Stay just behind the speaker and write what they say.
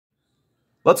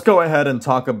Let's go ahead and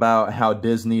talk about how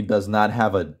Disney does not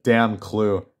have a damn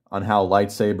clue on how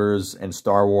lightsabers in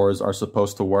Star Wars are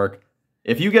supposed to work.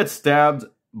 If you get stabbed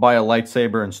by a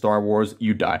lightsaber in Star Wars,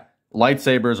 you die.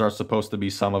 Lightsabers are supposed to be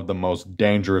some of the most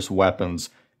dangerous weapons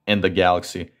in the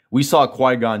galaxy. We saw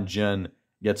Qui-Gon Jinn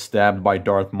get stabbed by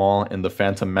Darth Maul in The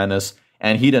Phantom Menace,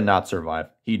 and he did not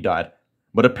survive. He died.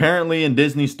 But apparently in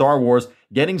Disney Star Wars,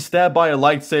 getting stabbed by a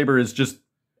lightsaber is just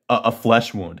a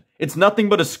flesh wound. It's nothing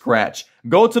but a scratch.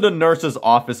 Go to the nurse's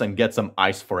office and get some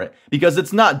ice for it, because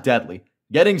it's not deadly.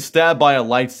 Getting stabbed by a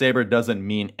lightsaber doesn't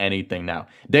mean anything now.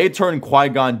 They turned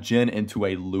Qui-Gon Jinn into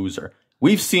a loser.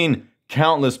 We've seen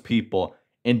countless people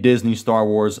in Disney Star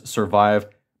Wars survive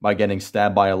by getting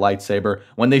stabbed by a lightsaber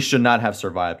when they should not have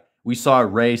survived. We saw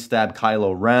Rey stab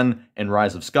Kylo Ren in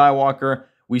Rise of Skywalker.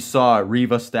 We saw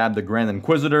Reva stab the Grand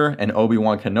Inquisitor in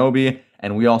Obi-Wan Kenobi.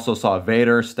 And we also saw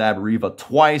Vader stab Reva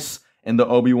twice in the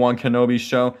Obi-Wan Kenobi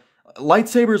show.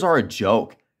 Lightsabers are a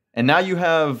joke. And now you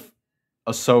have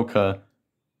Ahsoka,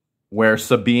 where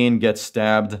Sabine gets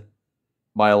stabbed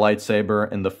by a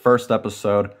lightsaber in the first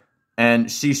episode,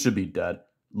 and she should be dead.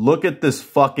 Look at this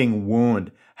fucking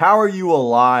wound. How are you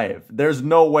alive? There's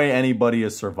no way anybody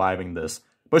is surviving this.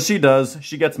 But she does.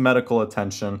 She gets medical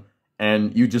attention,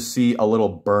 and you just see a little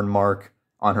burn mark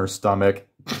on her stomach.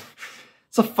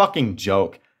 It's a fucking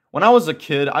joke. When I was a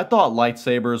kid, I thought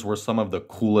lightsabers were some of the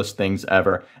coolest things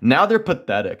ever. Now they're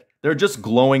pathetic. They're just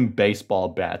glowing baseball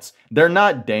bats. They're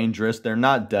not dangerous. They're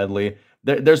not deadly.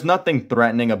 There's nothing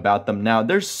threatening about them now.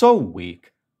 They're so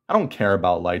weak. I don't care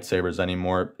about lightsabers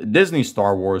anymore. Disney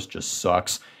Star Wars just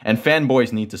sucks. And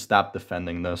fanboys need to stop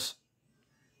defending this.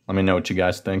 Let me know what you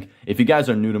guys think. If you guys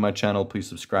are new to my channel, please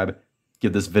subscribe.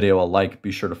 Give this video a like.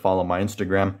 Be sure to follow my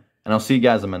Instagram. And I'll see you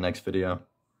guys in my next video.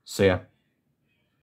 See ya.